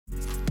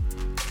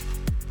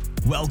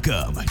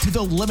Welcome to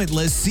the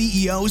Limitless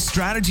CEO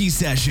Strategy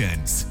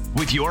Sessions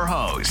with your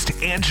host,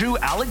 Andrew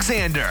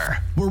Alexander,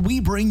 where we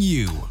bring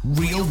you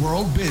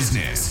real-world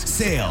business,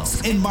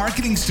 sales, and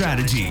marketing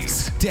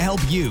strategies to help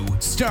you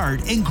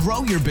start and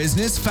grow your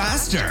business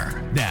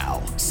faster.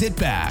 Now, sit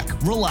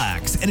back,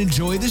 relax, and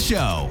enjoy the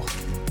show.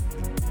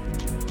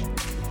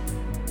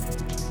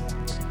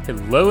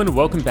 Hello and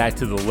welcome back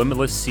to the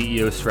Limitless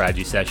CEO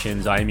Strategy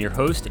Sessions. I am your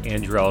host,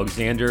 Andrew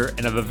Alexander,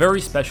 and I have a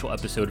very special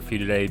episode for you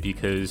today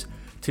because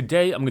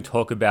today I'm going to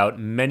talk about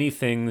many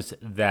things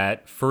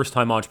that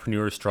first-time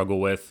entrepreneurs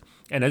struggle with.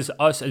 And as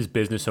us as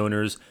business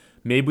owners,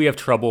 maybe we have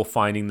trouble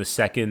finding the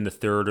second, the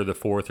third, or the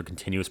fourth, or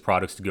continuous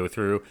products to go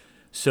through.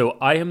 So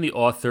I am the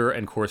author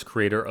and course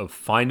creator of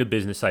Find a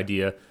Business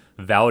Idea,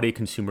 Validate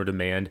Consumer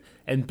Demand,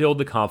 and Build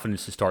the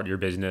Confidence to Start Your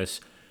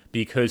Business.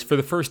 Because for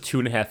the first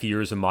 2.5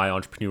 years of my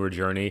entrepreneur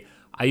journey,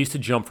 I used to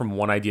jump from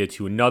one idea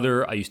to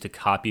another. I used to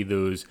copy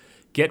those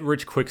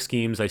get-rich-quick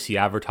schemes I see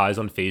advertised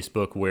on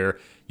Facebook where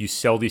you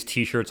sell these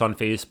t-shirts on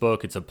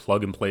Facebook. It's a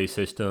plug-and-play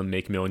system,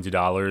 make millions of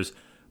dollars.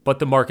 But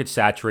the market's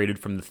saturated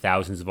from the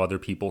thousands of other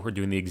people who are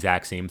doing the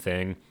exact same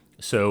thing.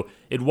 So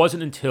it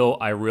wasn't until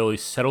I really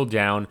settled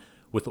down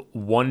with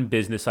one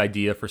business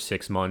idea for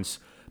 6 months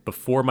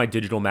before my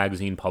digital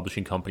magazine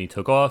publishing company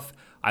took off.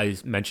 I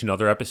mentioned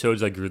other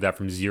episodes, I grew that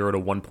from 0 to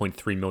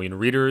 1.3 million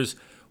readers,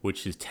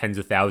 which is tens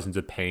of thousands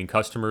of paying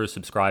customers,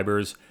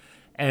 subscribers.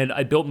 And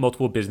I built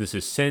multiple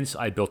businesses since.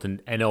 I built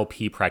an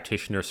NLP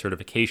practitioner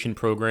certification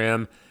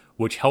program,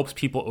 which helps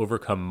people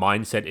overcome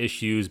mindset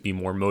issues, be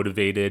more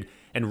motivated,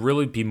 and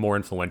really be more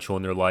influential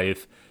in their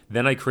life.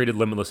 Then I created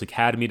Limitless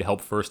Academy to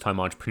help first-time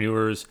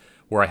entrepreneurs,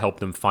 where I help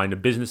them find a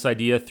business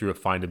idea through a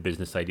Find a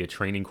Business Idea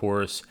training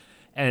course.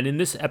 And in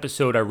this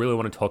episode, I really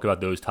want to talk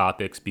about those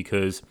topics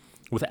because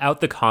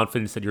without the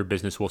confidence that your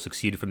business will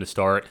succeed from the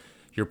start,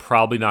 you're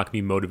probably not going to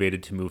be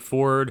motivated to move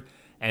forward,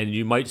 and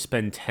you might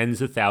spend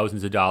tens of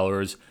thousands of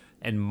dollars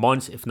and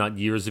months, if not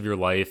years of your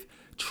life,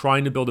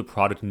 trying to build a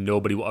product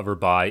nobody will ever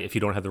buy if you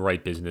don't have the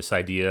right business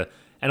idea.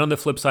 And on the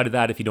flip side of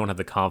that, if you don't have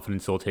the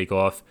confidence it'll take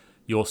off,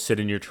 you'll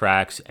sit in your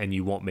tracks and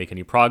you won't make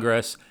any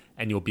progress,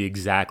 and you'll be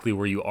exactly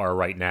where you are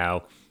right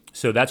now.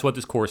 So that's what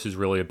this course is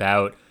really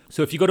about.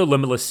 So if you go to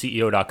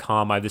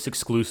limitlessceo.com, I have this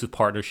exclusive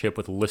partnership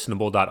with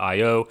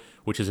listenable.io,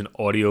 which is an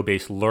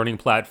audio-based learning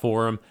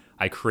platform.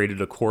 I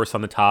created a course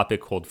on the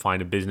topic called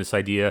Find a Business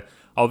Idea.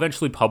 I'll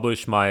eventually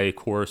publish my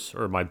course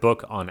or my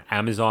book on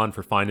Amazon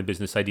for Find a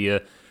Business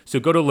Idea. So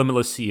go to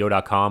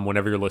limitlessceo.com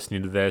whenever you're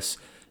listening to this.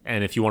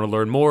 And if you want to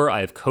learn more,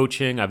 I have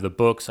coaching, I have the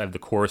books, I have the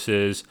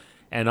courses,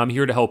 and I'm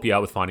here to help you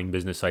out with finding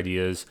business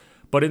ideas.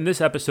 But in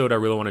this episode, I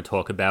really want to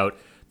talk about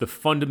the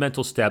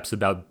fundamental steps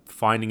about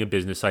finding a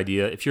business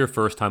idea. If you're a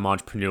first-time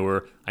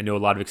entrepreneur, I know a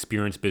lot of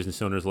experienced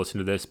business owners listen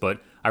to this,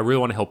 but I really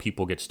want to help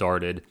people get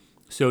started.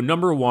 So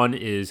number one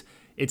is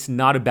it's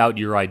not about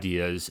your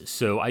ideas.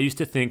 So I used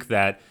to think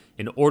that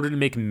in order to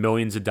make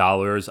millions of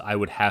dollars, I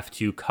would have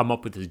to come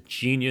up with this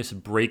genius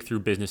breakthrough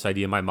business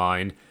idea in my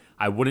mind.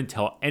 I wouldn't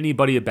tell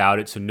anybody about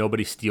it so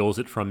nobody steals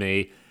it from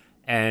me.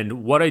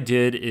 And what I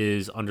did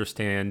is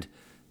understand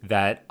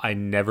that I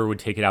never would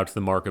take it out to the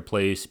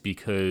marketplace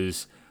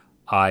because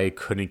I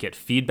couldn't get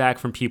feedback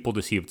from people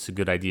to see if it's a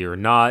good idea or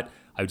not.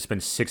 I would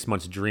spend 6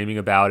 months dreaming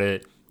about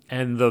it.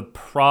 And the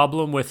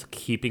problem with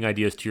keeping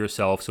ideas to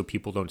yourself so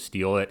people don't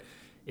steal it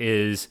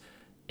is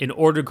in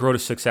order to grow a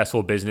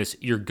successful business,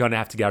 you're going to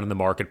have to get out in the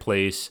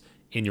marketplace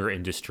in your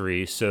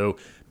industry. So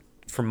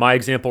for my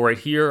example right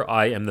here,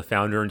 I am the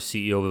founder and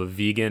CEO of a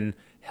vegan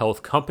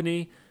health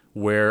company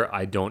where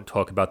I don't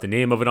talk about the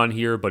name of it on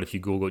here, but if you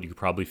Google it, you could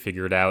probably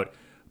figure it out.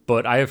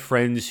 But I have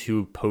friends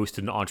who post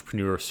in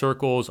entrepreneur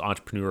circles,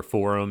 entrepreneur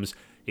forums,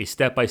 a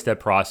step-by-step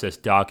process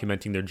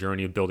documenting their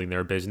journey of building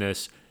their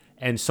business,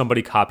 and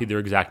somebody copied their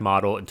exact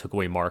model and took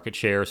away market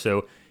share.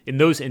 So in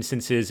those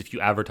instances, if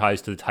you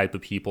advertise to the type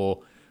of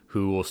people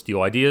who will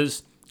steal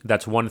ideas,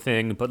 that's one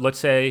thing. But let's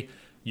say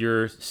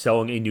you're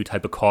selling a new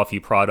type of coffee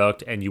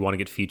product and you want to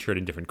get featured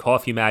in different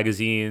coffee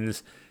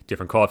magazines,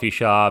 different coffee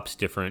shops,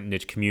 different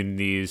niche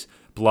communities,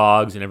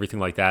 blogs, and everything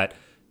like that.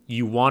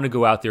 You want to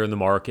go out there in the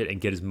market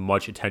and get as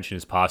much attention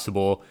as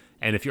possible.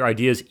 And if your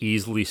idea is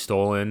easily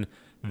stolen,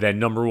 then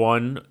number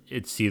one,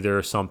 it's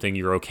either something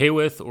you're okay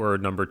with, or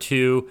number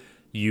two,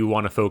 you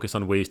want to focus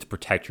on ways to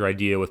protect your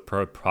idea with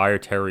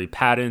proprietary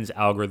patents,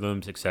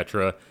 algorithms,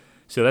 etc.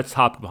 So that's the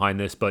topic behind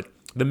this. But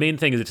the main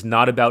thing is it's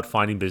not about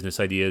finding business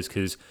ideas,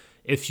 because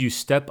if you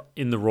step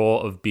in the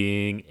role of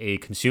being a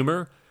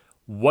consumer,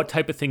 what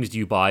type of things do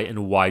you buy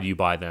and why do you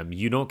buy them?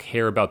 You don't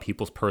care about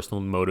people's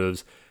personal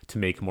motives to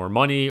make more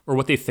money or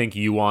what they think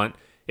you want.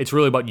 It's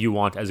really about you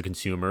want as a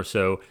consumer.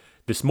 So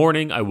this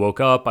morning I woke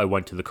up, I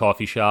went to the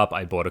coffee shop,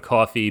 I bought a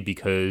coffee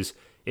because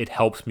it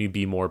helps me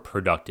be more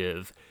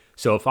productive.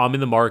 So if I'm in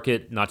the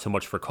market, not so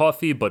much for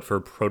coffee, but for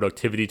a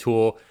productivity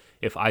tool,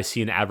 if I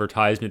see an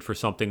advertisement for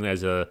something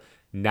as a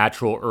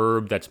natural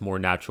herb that's more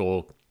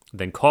natural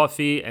than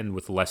coffee and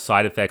with less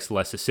side effects,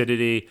 less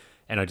acidity,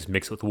 and I just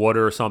mix it with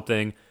water or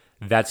something,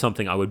 that's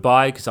something I would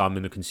buy because I'm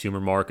in the consumer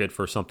market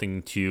for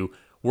something to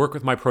work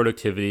with my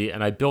productivity,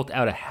 and I built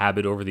out a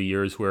habit over the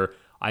years where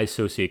I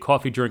associate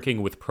coffee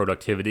drinking with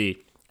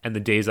productivity, and the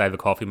days I have a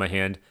coffee in my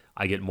hand,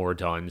 I get more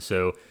done.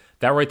 So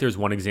that right there is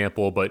one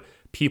example, but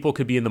people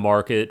could be in the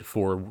market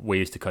for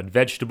ways to cut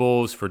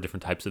vegetables, for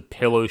different types of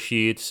pillow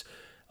sheets,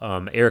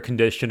 air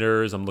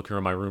conditioners. I'm looking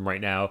around my room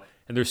right now,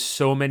 and there's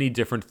so many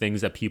different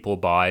things that people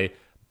buy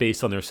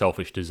based on their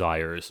selfish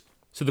desires.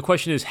 So the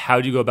question is, how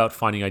do you go about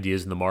finding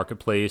ideas in the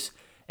marketplace?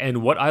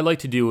 And what I like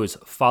to do is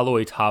follow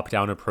a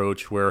top-down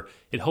approach where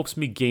it helps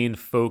me gain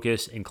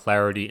focus and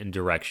clarity and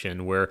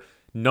direction, where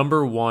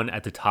number one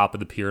at the top of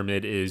the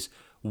pyramid is,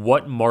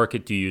 what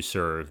market do you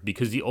serve?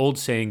 Because the old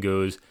saying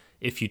goes,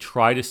 if you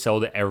try to sell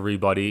to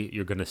everybody,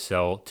 you're going to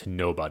sell to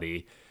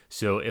nobody.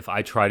 So if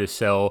I try to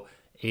sell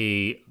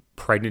a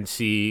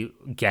pregnancy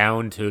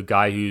gown to a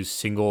guy who's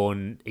single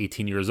and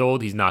 18 years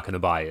old, he's not going to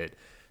buy it.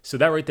 So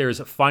that right there is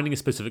finding a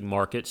specific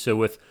market. So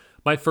with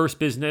my first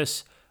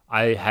business,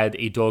 I had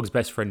a Dog's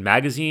Best Friend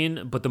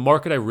magazine, but the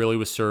market I really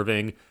was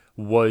serving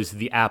was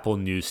the Apple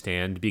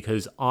newsstand,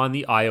 because on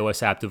the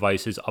iOS app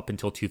devices up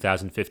until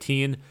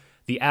 2015,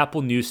 the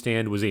Apple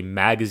newsstand was a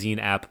magazine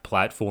app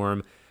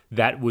platform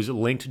that was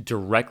linked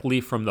directly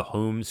from the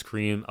home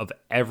screen of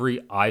every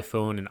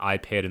iPhone and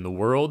iPad in the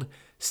world,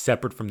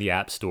 separate from the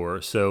App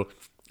Store. So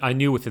I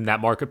knew within that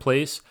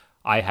marketplace,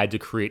 I had to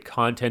create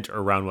content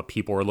around what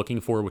people were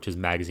looking for, which is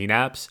magazine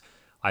apps.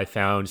 I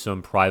found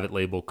some private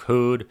label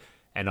code,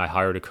 and I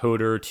hired a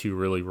coder to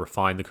really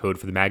refine the code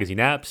for the magazine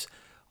apps.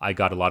 I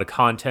got a lot of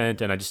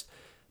content, and I just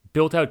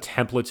built out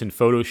templates in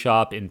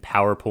Photoshop, in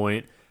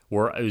PowerPoint,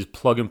 where it was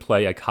plug and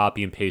play. I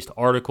copy and paste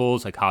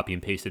articles, I copy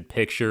and pasted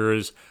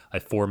pictures, I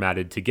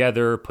formatted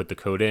together, put the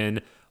code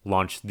in,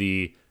 launched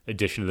the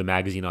edition of the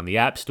magazine on the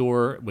App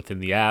Store within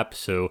the app.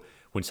 So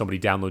when somebody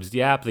downloads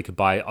the app, they could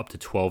buy up to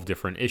 12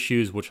 different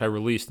issues, which I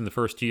released in the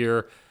first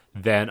year.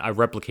 Then I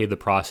replicated the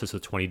process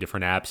with 20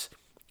 different apps,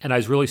 and I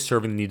was really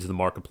serving the needs of the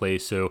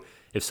marketplace. So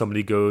if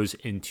somebody goes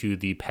into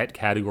the pet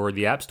category of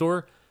the App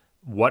Store,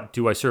 what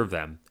do I serve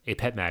them? A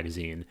pet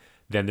magazine.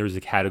 Then there's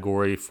a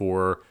category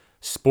for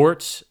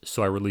sports,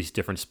 so I released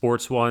different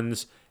sports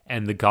ones,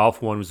 and the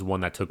golf one was the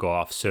one that took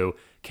off. So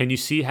can you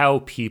see how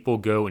people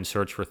go and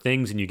search for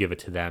things and you give it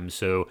to them?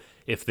 So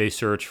if they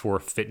search for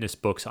fitness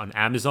books on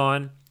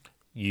Amazon,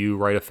 you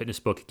write a fitness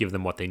book, give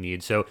them what they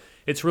need. So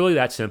it's really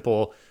that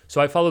simple.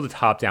 So I follow the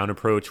top-down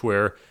approach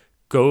where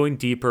going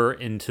deeper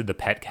into the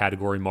pet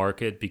category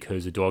market,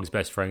 because the Dog's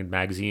Best Friend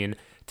magazine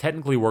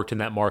technically worked in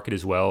that market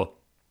as well.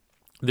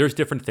 There's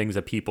different things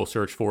that people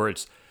search for.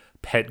 It's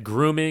pet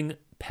grooming,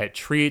 pet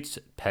treats,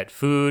 pet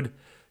food,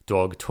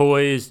 dog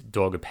toys,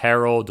 dog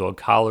apparel, dog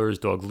collars,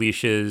 dog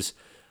leashes,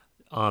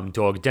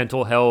 dog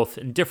dental health,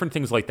 and different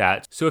things like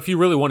that. So if you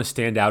really want to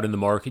stand out in the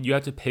market, you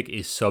have to pick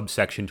a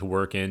subsection to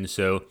work in.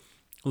 So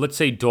let's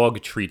say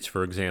dog treats,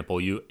 for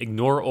example. You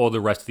ignore all the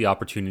rest of the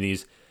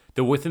opportunities.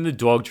 That within the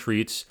dog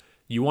treats,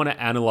 you want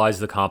to analyze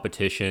the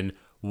competition,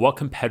 what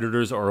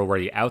competitors are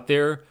already out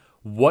there,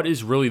 what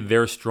is really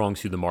their strong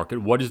suit of the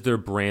market, what is their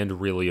brand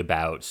really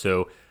about.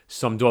 So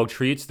some dog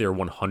treats, they're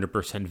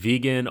 100%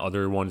 vegan,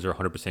 other ones are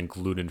 100%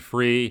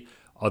 gluten-free,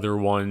 other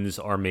ones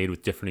are made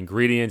with different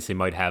ingredients, they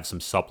might have some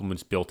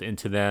supplements built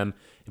into them,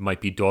 it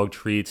might be dog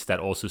treats that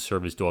also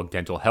serve as dog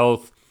dental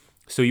health.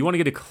 So you want to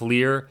get a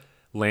clear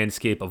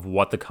landscape of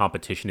what the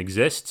competition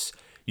exists.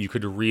 You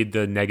could read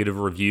the negative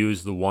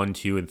reviews, the 1,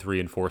 2, and 3,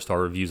 and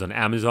 4-star reviews on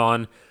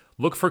Amazon,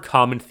 look for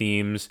common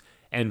themes,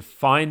 and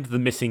find the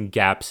missing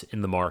gaps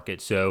in the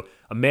market. So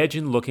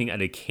imagine looking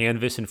at a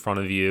canvas in front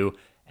of you,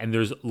 and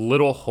there's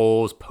little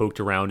holes poked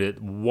around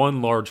it,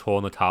 one large hole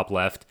in the top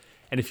left.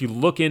 And if you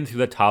look in through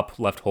the top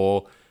left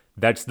hole,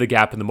 that's the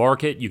gap in the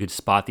market. You could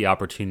spot the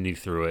opportunity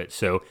through it.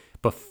 So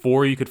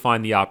before you could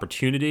find the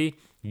opportunity,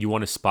 you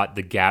want to spot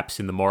the gaps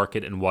in the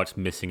market and what's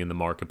missing in the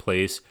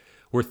marketplace,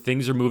 where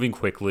things are moving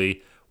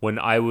quickly. When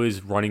I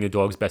was running a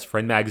Dog's Best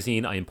Friend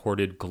magazine, I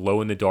imported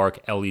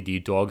glow-in-the-dark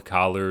LED dog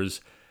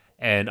collars,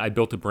 and I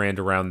built a brand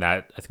around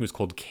that. I think it was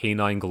called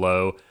Canine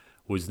Glow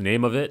was the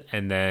name of it.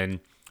 And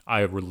then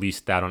I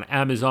released that on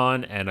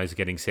Amazon, and I was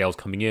getting sales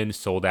coming in,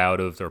 sold out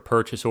of their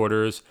purchase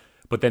orders.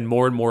 But then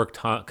more and more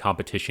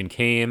competition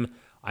came.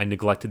 I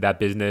neglected that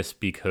business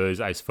because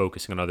I was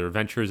focusing on other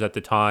ventures at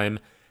the time.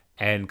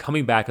 And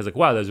coming back, I was like,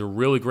 wow, that was a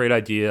really great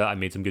idea. I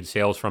made some good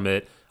sales from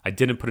it. I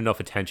didn't put enough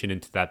attention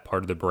into that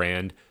part of the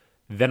brand.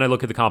 Then I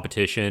look at the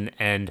competition,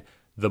 and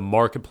the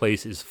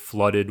marketplace is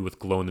flooded with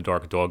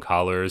glow-in-the-dark dog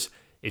collars.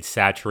 It's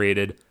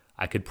saturated.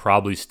 I could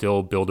probably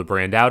still build a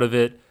brand out of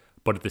it,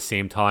 but at the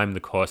same time, the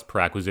cost per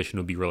acquisition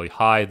would be really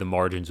high, the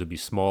margins would be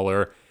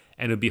smaller,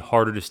 and it would be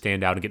harder to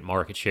stand out and get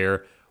market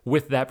share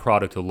with that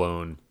product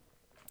alone.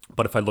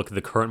 But if I look at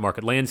the current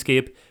market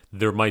landscape,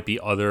 there might be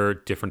other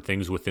different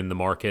things within the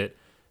market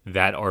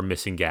that are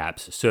missing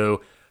gaps.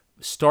 So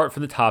start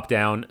from the top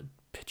down,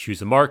 choose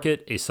a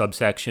market, a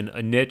subsection,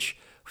 a niche,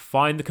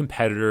 find the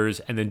competitors,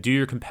 and then do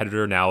your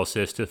competitor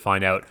analysis to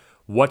find out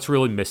what's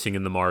really missing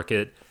in the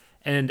market.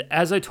 And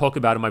as I talk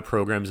about in my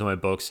programs and my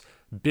books,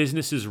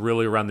 business is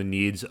really around the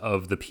needs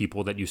of the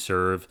people that you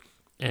serve.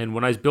 And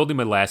when I was building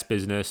my last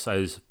business, I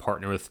was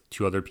partnering with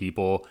two other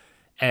people.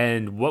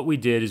 And what we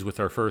did is with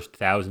our first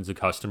thousands of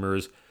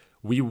customers,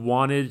 we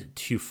wanted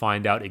to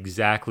find out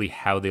exactly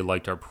how they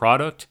liked our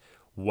product,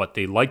 what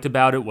they liked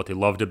about it, what they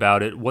loved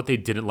about it, what they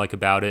didn't like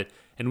about it.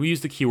 And we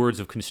used the keywords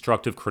of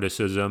constructive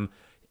criticism.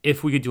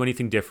 If we could do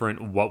anything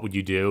different, what would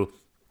you do?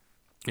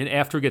 And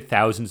after we get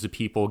thousands of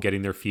people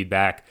getting their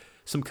feedback,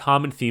 some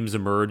common themes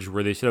emerged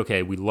where they said,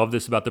 okay, we love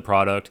this about the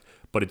product,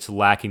 but it's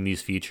lacking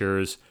these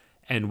features.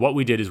 And what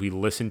we did is we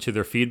listened to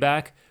their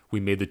feedback. We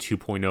made the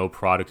 2.0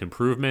 product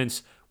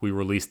improvements. We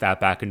released that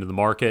back into the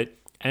market,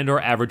 and our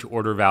average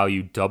order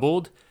value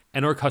doubled,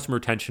 and our customer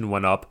retention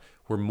went up,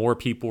 where more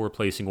people were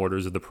placing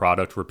orders of the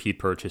product, repeat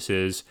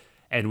purchases,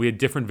 and we had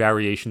different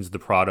variations of the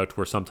product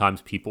where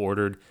sometimes people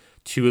ordered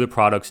 2 of the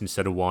products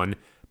instead of 1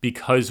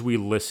 because we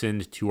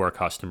listened to our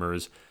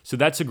customers. So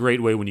that's a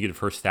great way when you get the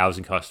first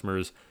 1,000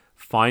 customers.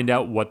 Find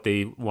out what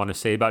they want to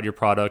say about your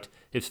product.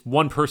 If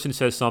one person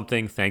says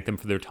something, thank them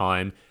for their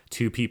time.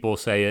 2 people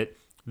say it,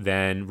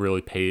 then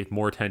really pay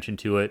more attention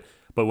to it.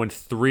 But when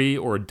 3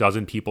 or a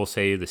dozen people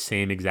say the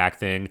same exact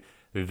thing,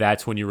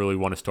 that's when you really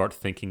want to start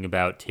thinking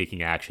about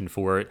taking action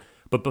for it.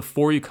 But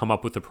before you come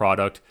up with the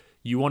product,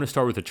 you want to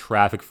start with a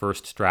traffic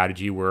first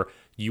strategy where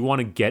you want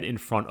to get in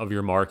front of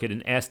your market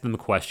and ask them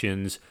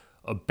questions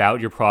about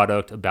your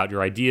product, about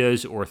your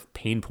ideas, or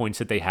pain points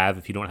that they have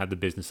if you don't have the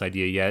business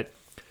idea yet.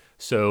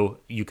 So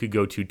you could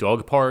go to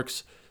dog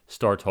parks,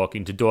 start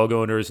talking to dog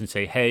owners and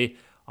say, hey,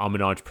 I'm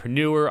an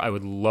entrepreneur. I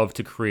would love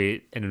to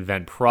create and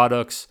invent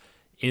products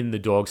in the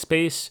dog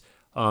space.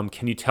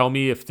 Can you tell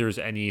me if there's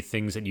any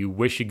things that you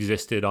wish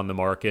existed on the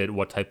market?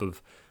 What type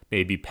of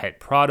maybe pet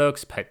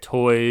products, pet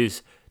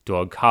toys,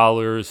 dog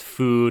collars,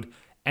 food,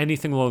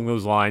 anything along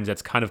those lines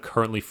that's kind of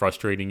currently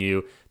frustrating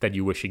you that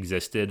you wish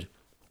existed?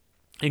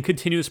 And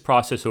continue this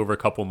process over a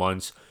couple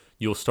months.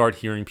 You'll start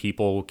hearing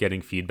people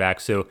getting feedback.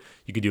 So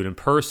you could do it in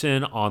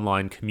person,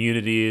 online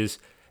communities,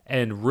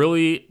 and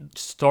really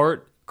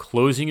start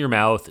closing your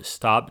mouth,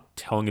 stop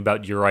telling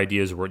about your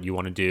ideas or what you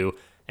want to do,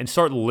 and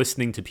start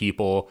listening to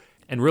people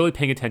and really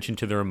paying attention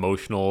to their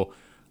emotional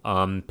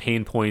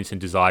pain points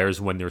and desires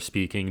when they're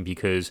speaking.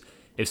 Because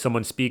if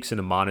someone speaks in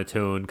a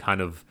monotone,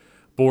 kind of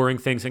boring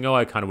thing, saying, oh,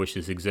 I kind of wish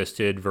this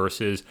existed,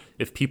 versus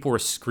if people are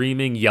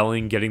screaming,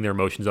 yelling, getting their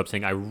emotions up,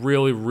 saying, I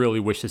really, really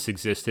wish this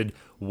existed.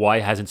 Why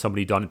hasn't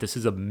somebody done it? This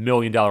is $1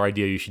 million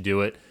idea. You should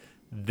do it.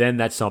 Then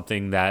that's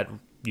something that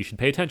you should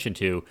pay attention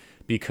to,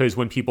 because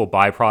when people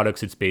buy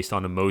products, it's based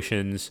on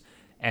emotions.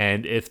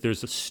 And if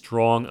there's a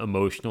strong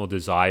emotional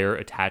desire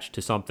attached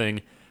to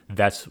something,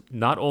 that's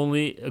not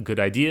only a good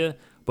idea,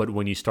 but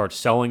when you start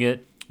selling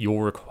it,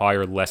 you'll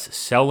require less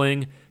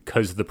selling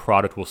because the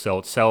product will sell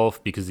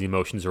itself because the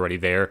emotion's already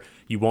there.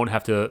 You won't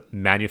have to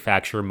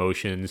manufacture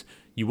emotions.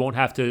 You won't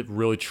have to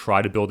really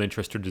try to build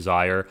interest or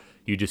desire.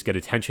 You just get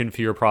attention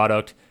for your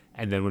product.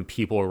 And then when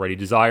people already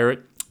desire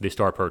it, they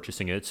start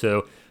purchasing it.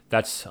 So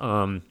that's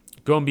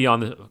going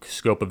beyond the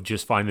scope of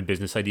just finding the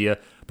business idea,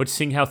 but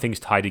seeing how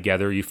things tie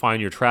together. You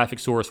find your traffic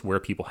source,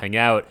 where people hang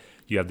out.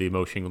 You have the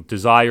emotional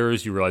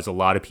desires. You realize a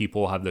lot of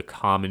people have the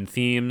common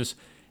themes.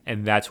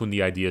 And that's when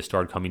the ideas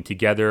start coming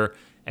together.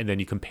 And then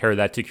you compare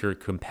that to your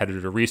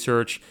competitor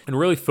research and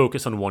really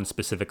focus on one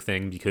specific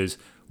thing. Because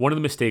one of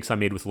the mistakes I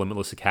made with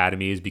Limitless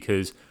Academy is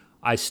because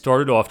I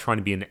started off trying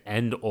to be an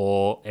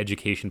end-all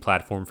education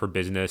platform for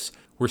business,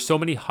 where so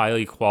many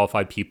highly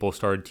qualified people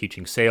started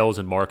teaching sales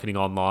and marketing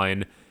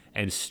online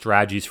and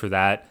strategies for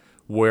that,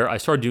 where I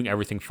started doing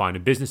everything: find a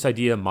business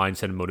idea,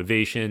 mindset and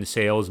motivation,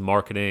 sales,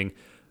 marketing,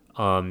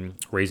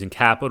 raising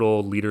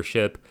capital,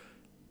 leadership.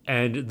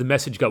 And the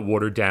message got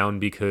watered down,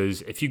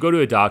 because if you go to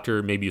a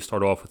doctor, maybe you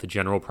start off with a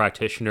general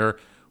practitioner,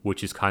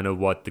 which is kind of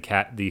what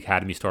the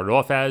academy started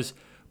off as.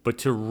 But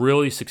to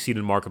really succeed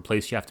in the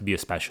marketplace, you have to be a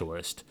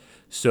specialist.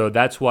 So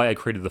that's why I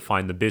created the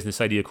Find the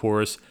Business Idea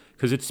course,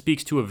 because it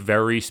speaks to a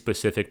very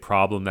specific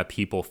problem that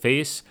people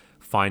face: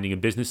 finding a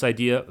business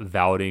idea,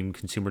 validating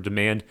consumer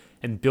demand,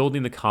 and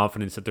building the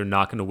confidence that they're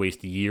not going to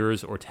waste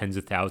years or tens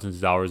of thousands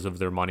of dollars of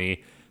their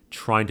money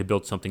trying to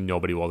build something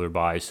nobody will ever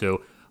buy.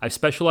 So I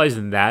specialize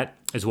in that,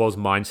 as well as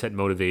mindset and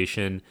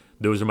motivation.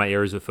 Those are my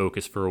areas of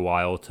focus for a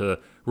while, to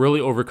really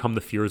overcome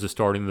the fears of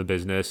starting the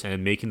business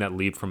and making that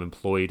leap from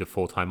employee to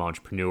full-time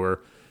entrepreneur.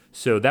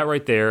 So that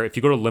right there, if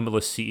you go to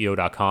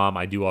limitlessceo.com,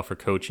 I do offer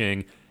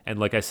coaching. And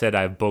like I said,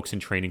 I have books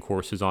and training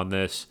courses on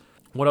this.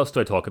 What else do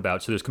I talk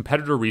about? So there's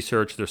competitor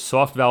research, there's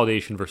soft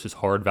validation versus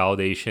hard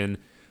validation,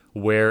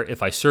 where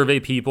if I survey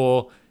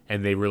people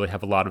and they really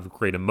have a lot of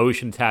great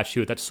emotion attached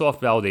to it, that's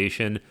soft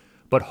validation.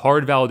 But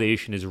hard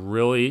validation is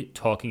really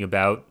talking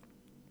about,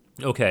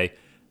 okay,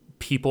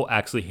 people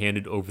actually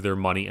handed over their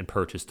money and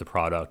purchased the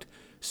product.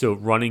 So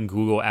running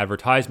Google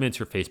advertisements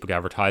or Facebook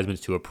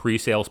advertisements to a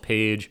pre-sales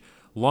page,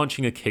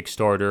 launching a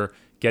Kickstarter,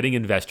 getting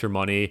investor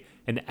money,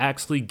 and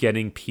actually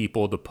getting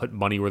people to put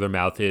money where their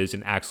mouth is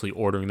and actually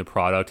ordering the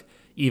product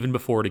even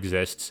before it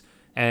exists.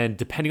 And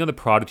depending on the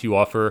product you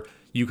offer,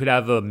 you could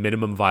have a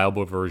minimum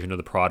viable version of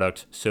the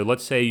product. So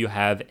let's say you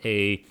have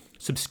a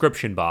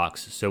subscription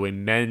box, so a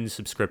men's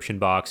subscription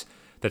box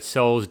that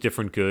sells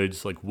different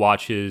goods like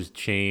watches,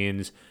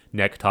 chains,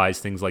 neckties,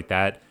 things like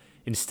that.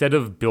 Instead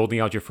of building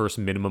out your first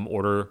minimum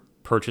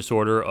purchase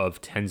order of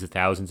tens of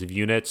thousands of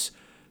units,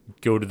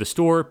 go to the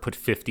store, put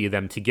 50 of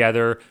them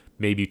together.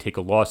 Maybe you take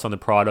a loss on the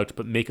product,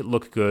 but make it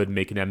look good,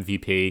 make an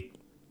MVP.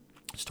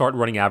 Start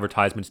running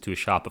advertisements to a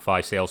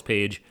Shopify sales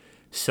page,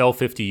 sell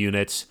 50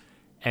 units,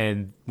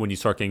 and when you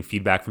start getting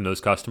feedback from those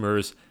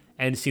customers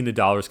and seeing the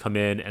dollars come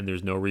in and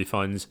there's no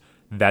refunds,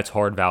 that's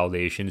hard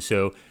validation.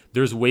 So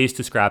there's ways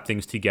to scrap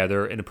things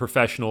together in a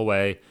professional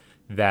way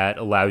that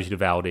allows you to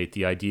validate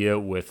the idea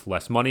with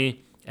less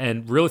money.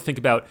 And really think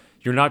about,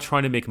 you're not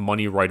trying to make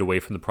money right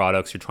away from the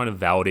products. You're trying to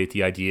validate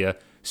the idea.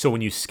 So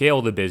when you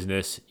scale the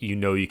business, you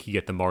know you can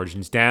get the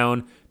margins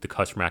down, the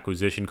customer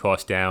acquisition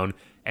cost down,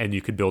 and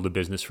you could build a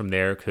business from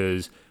there.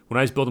 Because when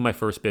I was building my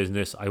first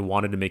business, I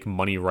wanted to make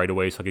money right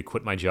away so I could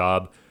quit my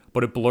job,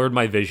 but it blurred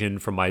my vision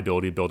from my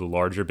ability to build a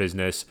larger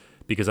business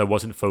because I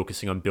wasn't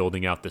focusing on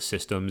building out the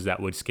systems that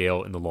would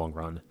scale in the long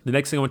run. The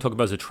next thing I want to talk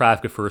about is a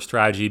traffic-first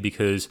strategy,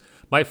 because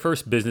my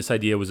first business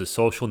idea was a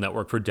social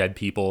network for dead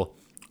people,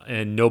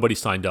 and nobody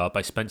signed up.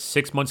 I spent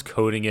 6 months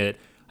coding it.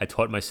 I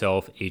taught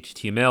myself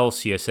HTML,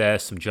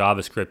 CSS, some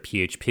JavaScript,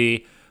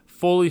 PHP,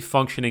 fully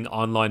functioning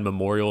online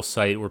memorial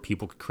site where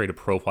people could create a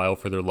profile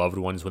for their loved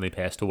ones when they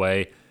passed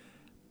away.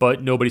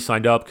 But nobody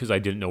signed up because I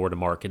didn't know where to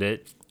market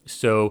it.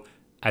 So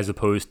as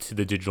opposed to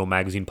the digital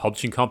magazine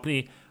publishing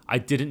company, I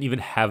didn't even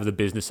have the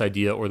business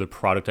idea or the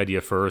product idea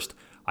first.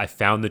 I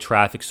found the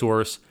traffic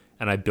source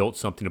and I built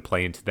something to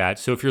play into that.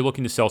 So if you're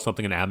looking to sell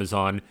something on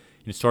Amazon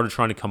and started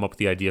trying to come up with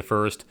the idea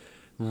first,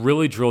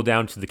 really drill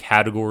down to the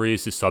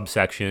categories, the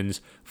subsections,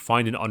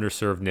 find an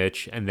underserved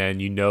niche, and then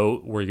you know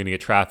where you're going to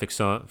get traffic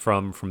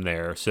from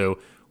there. So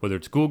whether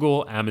it's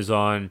Google,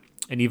 Amazon,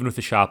 and even with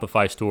the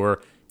Shopify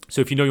store.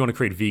 So if you know you want to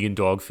create vegan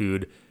dog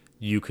food,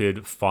 you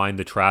could find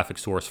the traffic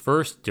source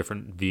first,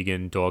 different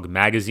vegan dog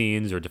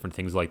magazines or different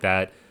things like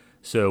that.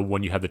 So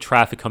when you have the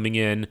traffic coming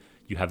in,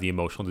 you have the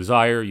emotional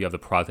desire, you have the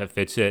product that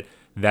fits it.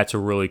 That's a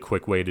really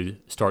quick way to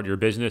start your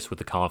business with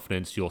the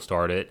confidence you'll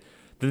start it.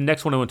 The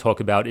next one I want to talk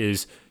about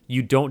is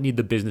you don't need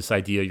the business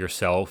idea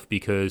yourself,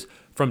 because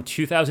from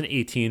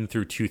 2018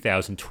 through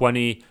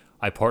 2020,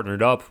 I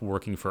partnered up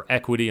working for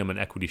Equity. I'm an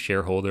equity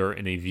shareholder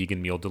in a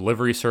vegan meal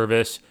delivery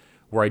service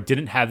where I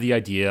didn't have the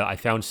idea. I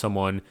found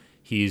someone,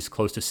 he's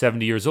close to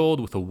 70 years old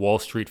with a Wall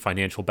Street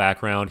financial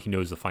background. He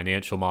knows the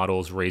financial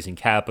models, raising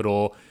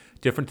capital,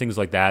 different things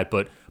like that.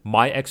 But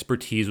my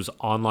expertise was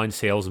online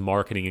sales,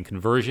 marketing, and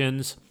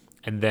conversions.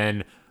 And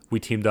then we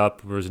teamed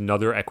up. There was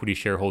another equity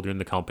shareholder in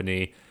the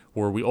company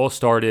where we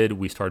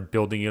started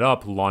building it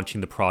up, launching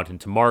the product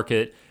into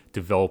market,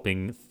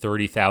 developing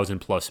 30,000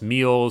 plus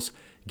meals,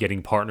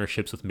 getting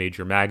partnerships with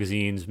major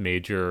magazines,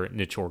 major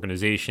niche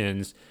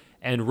organizations,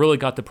 and really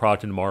got the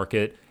product in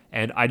market.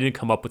 And I didn't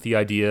come up with the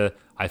idea.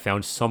 I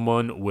found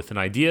someone with an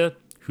idea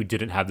who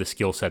didn't have the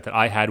skill set that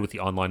I had with the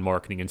online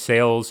marketing and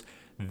sales.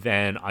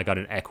 Then I got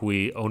an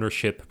equity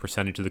ownership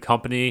percentage of the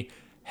company,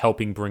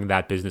 helping bring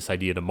that business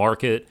idea to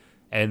market.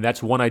 And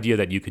that's one idea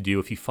that you could do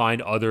if you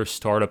find other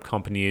startup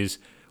companies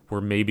where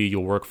maybe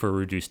you'll work for a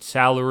reduced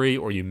salary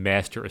or you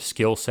master a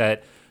skill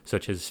set,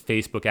 such as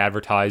Facebook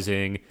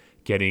advertising,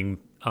 getting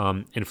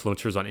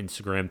influencers on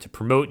Instagram to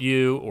promote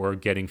you, or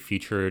getting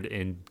featured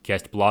in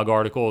guest blog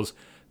articles,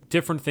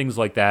 different things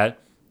like that.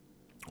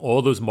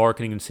 All those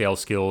marketing and sales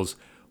skills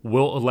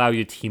will allow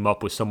you to team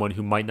up with someone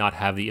who might not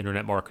have the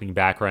internet marketing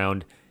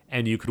background,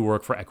 and you could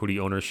work for equity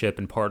ownership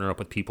and partner up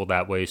with people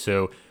that way.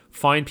 So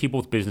find people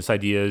with business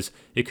ideas.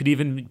 It could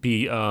even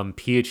be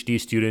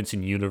PhD students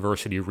in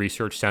university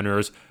research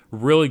centers.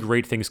 Really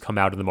great things come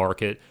out of the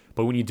market.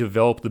 But when you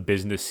develop the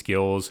business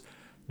skills,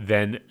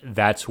 then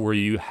that's where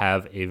you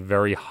have a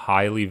very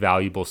highly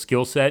valuable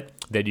skill set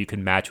that you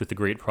can match with the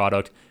great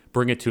product,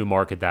 bring it to a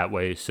market that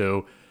way.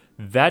 So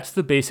that's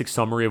the basic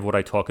summary of what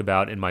I talk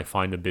about in my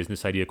Find a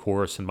Business Idea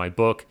course in my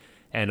book.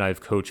 And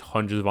I've coached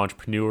hundreds of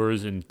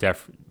entrepreneurs in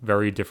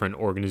very different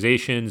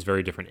organizations,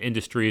 very different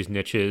industries,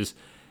 niches,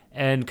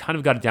 and kind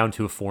of got it down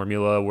to a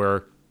formula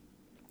where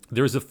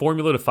there's a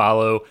formula to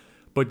follow.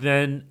 But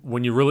then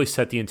when you really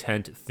set the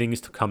intent, things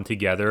to come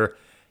together.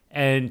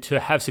 And to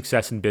have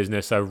success in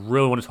business, I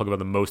really want to talk about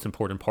the most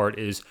important part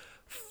is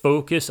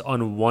focus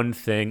on one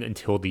thing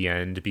until the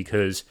end.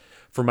 Because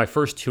for my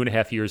first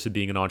 2.5 years of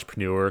being an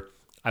entrepreneur,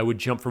 I would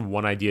jump from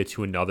one idea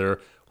to another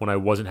when I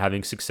wasn't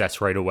having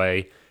success right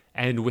away.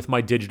 And with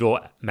my digital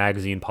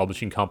magazine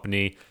publishing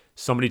company,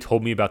 somebody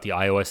told me about the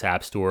iOS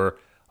App Store.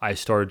 I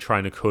started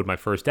trying to code my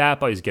first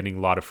app. I was getting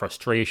a lot of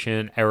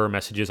frustration, error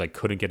messages. I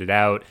couldn't get it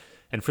out.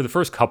 And for the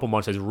first couple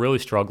months, I was really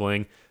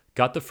struggling.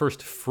 Got the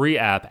first free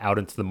app out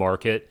into the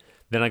market.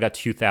 Then I got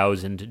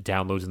 2,000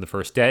 downloads in the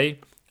first day.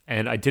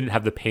 And I didn't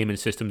have the payment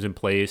systems in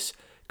place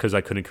because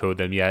I couldn't code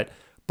them yet.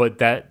 But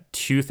that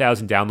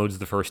 2,000 downloads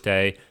the first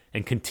day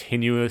and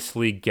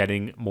continuously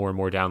getting more and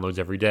more downloads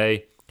every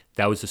day,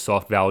 that was the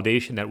soft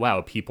validation that,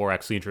 wow, people are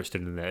actually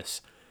interested in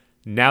this.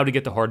 Now to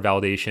get the hard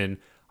validation,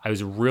 I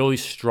was really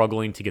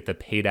struggling to get the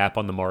paid app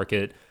on the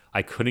market.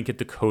 I couldn't get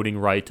the coding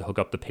right to hook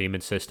up the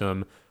payment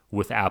system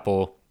with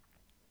Apple.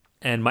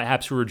 And my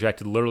apps were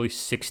rejected literally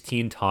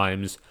 16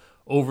 times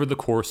over the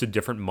course of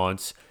different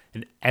months.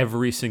 And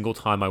every single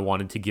time I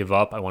wanted to give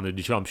up, I wanted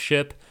to jump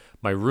ship.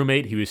 My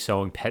roommate, he was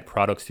selling pet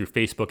products through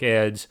Facebook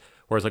ads,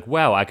 where I was like,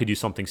 wow, I could do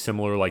something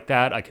similar like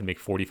that. I could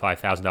make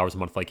 $45,000 a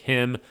month like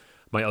him.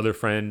 My other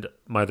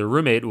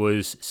roommate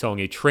was selling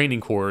a training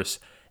course,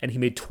 and he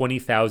made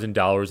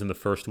 $20,000 in the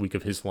first week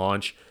of his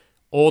launch.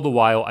 All the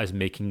while, I was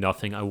making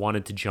nothing. I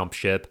wanted to jump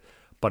ship,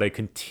 but I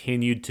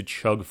continued to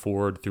chug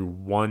forward through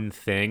one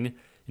thing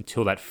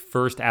until that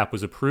first app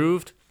was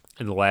approved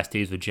in the last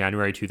days of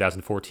January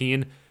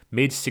 2014.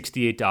 Made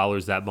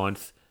 $68 that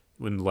month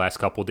in the last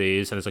couple of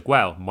days. And it's like,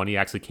 wow, money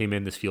actually came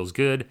in. This feels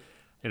good.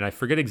 And I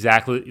forget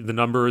exactly the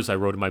numbers I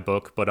wrote in my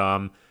book, but I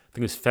think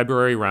it was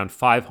February around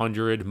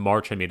 500.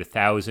 March, I made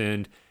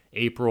 1,000.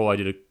 April, I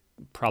did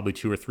probably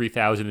 2,000 or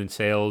 3,000 in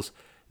sales.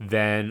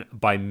 Then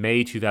by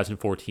May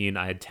 2014,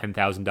 I had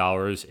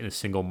 $10,000 in a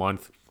single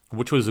month,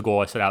 which was the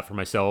goal I set out for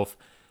myself.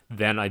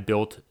 Then I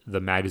built the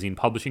magazine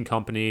publishing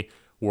company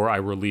where I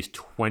released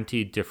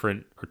 20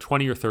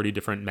 or 30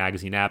 different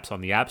magazine apps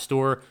on the App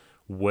Store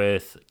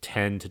with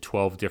 10 to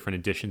 12 different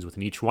editions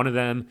within each one of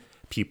them.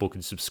 People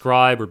could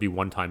subscribe or be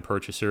one-time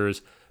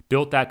purchasers.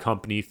 Built that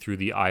company through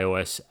the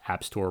iOS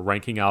App Store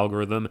ranking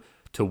algorithm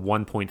to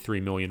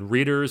 1.3 million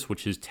readers,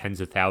 which is tens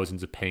of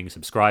thousands of paying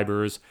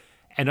subscribers.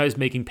 And I was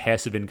making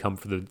passive income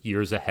for the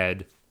years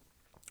ahead,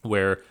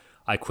 where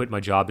I quit my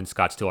job in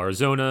Scottsdale,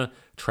 Arizona,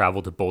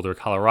 traveled to Boulder,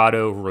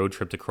 Colorado, road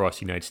tripped across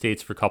the United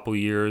States for a couple of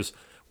years,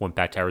 went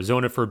back to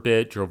Arizona for a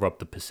bit, drove up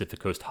the Pacific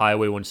Coast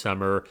Highway one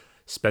summer,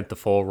 spent the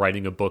fall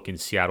writing a book in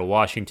Seattle,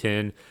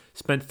 Washington,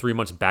 spent 3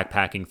 months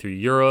backpacking through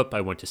Europe.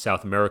 I went to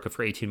South America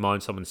for 18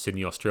 months. I'm in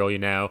Sydney, Australia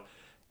now.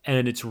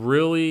 And it's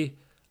really,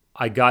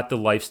 I got the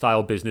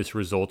lifestyle business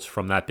results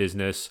from that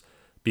business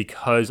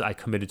because I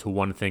committed to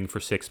one thing for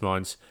 6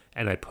 months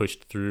and I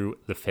pushed through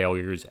the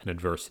failures and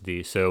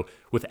adversity. So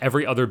with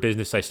every other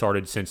business I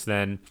started since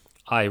then,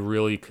 I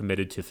really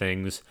committed to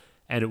things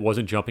and it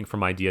wasn't jumping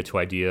from idea to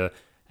idea.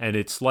 And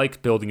it's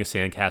like building a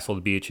sandcastle at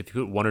the beach. If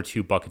you put 1 or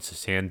 2 buckets of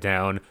sand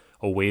down,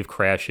 a wave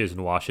crashes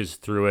and washes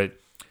through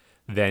it,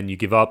 then you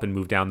give up and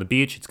move down the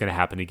beach, it's going to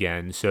happen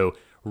again. So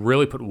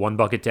really put 1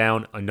 bucket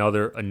down,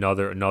 another,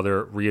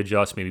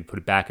 readjust, maybe put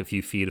it back a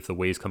few feet if the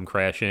waves come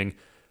crashing,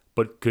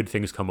 but good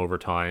things come over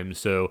time.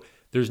 So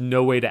there's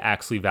no way to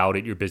actually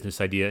validate your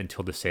business idea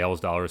until the sales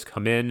dollars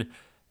come in.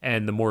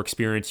 And the more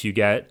experience you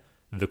get,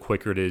 the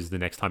quicker it is the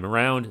next time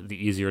around,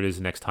 the easier it is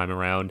the next time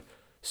around.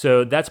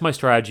 So that's my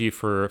strategy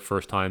for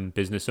first-time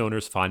business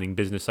owners, finding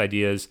business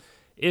ideas.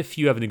 If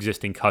you have an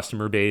existing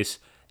customer base,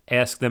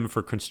 ask them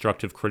for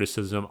constructive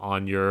criticism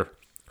on your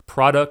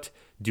product.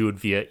 Do it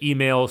via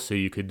email so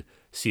you could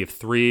see if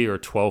 3 or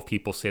 12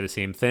 people say the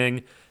same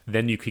thing.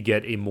 Then you could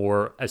get a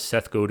more, as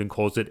Seth Godin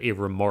calls it, a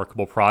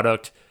remarkable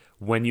product.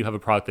 When you have a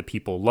product that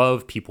people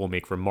love, people will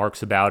make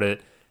remarks about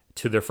it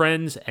to their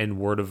friends, and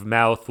word of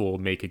mouth will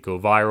make it go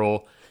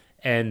viral,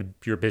 and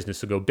your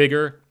business will go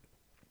bigger.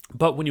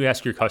 But when you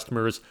ask your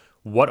customers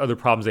what other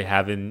problems they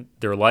have in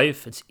their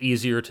life, it's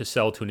easier to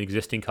sell to an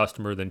existing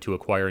customer than to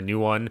acquire a new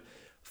one.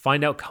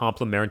 Find out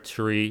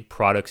complementary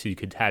products you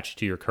could attach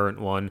to your current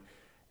one.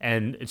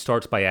 And it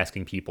starts by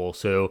asking people.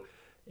 So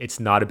it's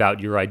not about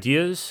your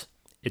ideas.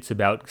 It's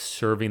about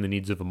serving the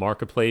needs of a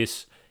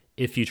marketplace.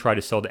 If you try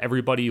to sell to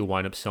everybody, you'll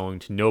wind up selling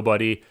to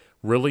nobody.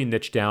 Really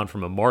niche down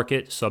from a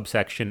market,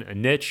 subsection, a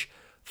niche.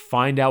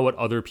 Find out what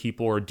other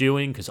people are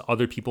doing, because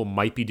other people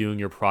might be doing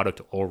your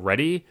product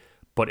already.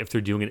 But if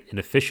they're doing it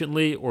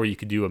inefficiently, or you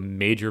could do a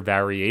major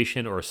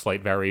variation or a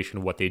slight variation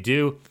of what they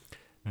do,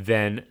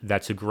 then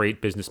that's a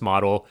great business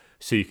model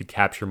so you could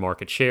capture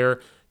market share.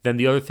 Then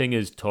the other thing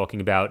is talking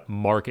about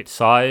market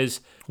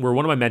size, where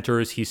one of my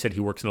mentors, he said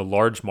he works in a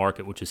large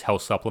market, which is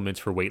health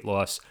supplements for weight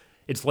loss.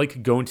 It's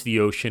like going to the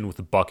ocean with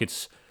the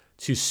buckets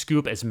to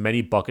scoop as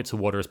many buckets of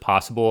water as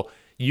possible.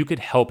 You could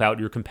help out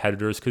your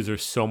competitors because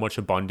there's so much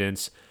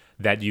abundance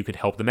that you could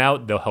help them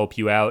out. They'll help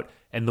you out.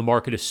 And the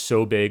market is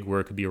so big where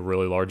it could be a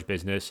really large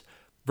business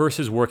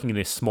versus working in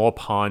a small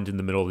pond in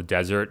the middle of the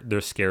desert.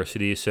 There's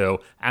scarcity.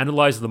 So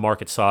analyze the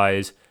market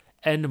size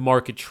and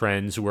market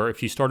trends, where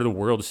if you started a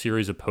World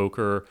Series of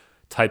Poker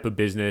type of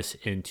business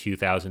in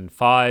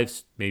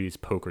 2005, maybe it's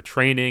poker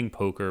training,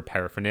 poker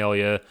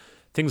paraphernalia,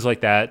 things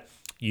like that,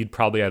 you'd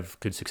probably have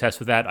good success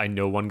with that. I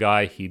know one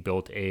guy, he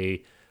built a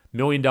 $1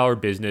 million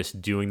business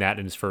doing that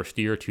in his first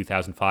year,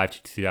 2005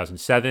 to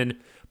 2007.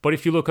 But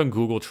if you look on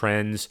Google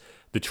Trends,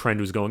 the trend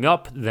was going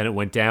up, then it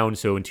went down.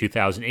 So in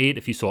 2008,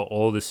 if you saw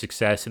all the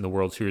success in the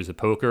World Series of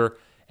Poker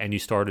and you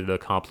started a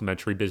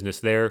complementary business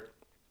there,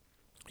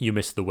 you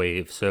missed the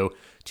wave. So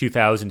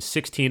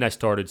 2016, I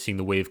started seeing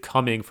the wave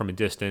coming from a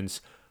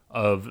distance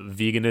of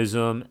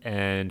veganism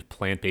and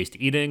plant-based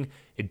eating.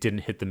 It didn't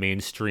hit the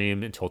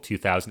mainstream until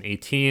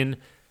 2018.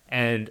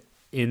 And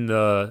in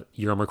the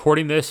year I'm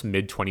recording this,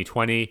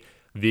 mid-2020,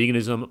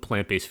 veganism,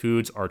 plant-based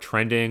foods are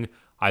trending.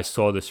 I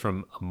saw this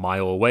from a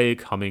mile away,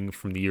 coming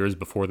from the years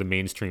before the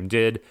mainstream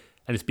did.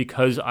 And it's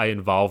because I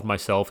involved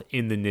myself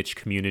in the niche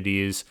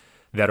communities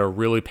that are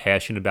really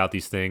passionate about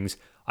these things.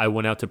 I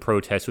went out to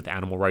protest with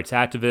animal rights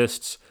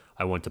activists.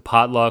 I went to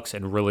potlucks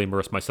and really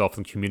immersed myself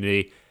in the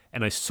community.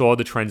 And I saw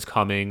the trends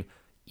coming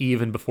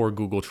even before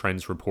Google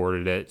Trends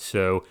reported it.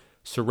 So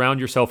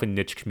surround yourself in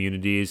niche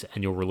communities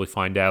and you'll really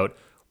find out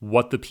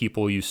what the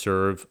people you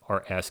serve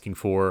are asking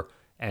for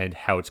and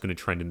how it's going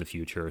to trend in the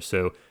future.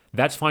 So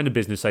that's Find a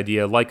Business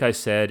Idea. Like I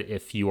said,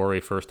 if you are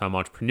a first-time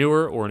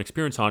entrepreneur or an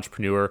experienced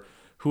entrepreneur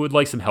who would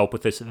like some help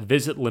with this,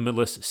 visit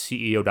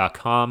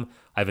limitlessceo.com.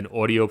 I have an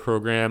audio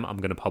program. I'm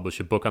going to publish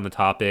a book on the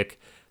topic.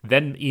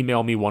 Then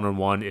email me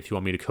one-on-one if you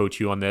want me to coach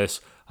you on this.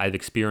 I have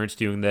experience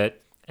doing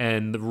that.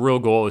 And the real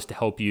goal is to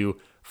help you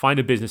find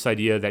a business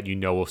idea that you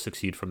know will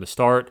succeed from the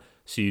start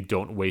so you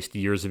don't waste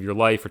years of your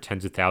life or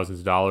tens of thousands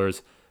of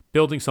dollars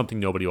building something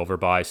nobody will ever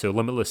buy. So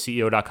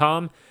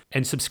limitlessceo.com,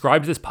 and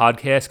subscribe to this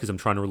podcast because I'm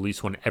trying to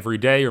release one every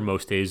day or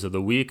most days of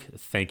the week.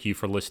 Thank you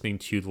for listening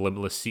to the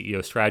Limitless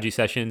CEO Strategy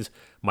Sessions.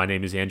 My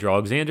name is Andrew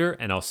Alexander,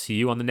 and I'll see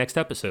you on the next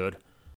episode.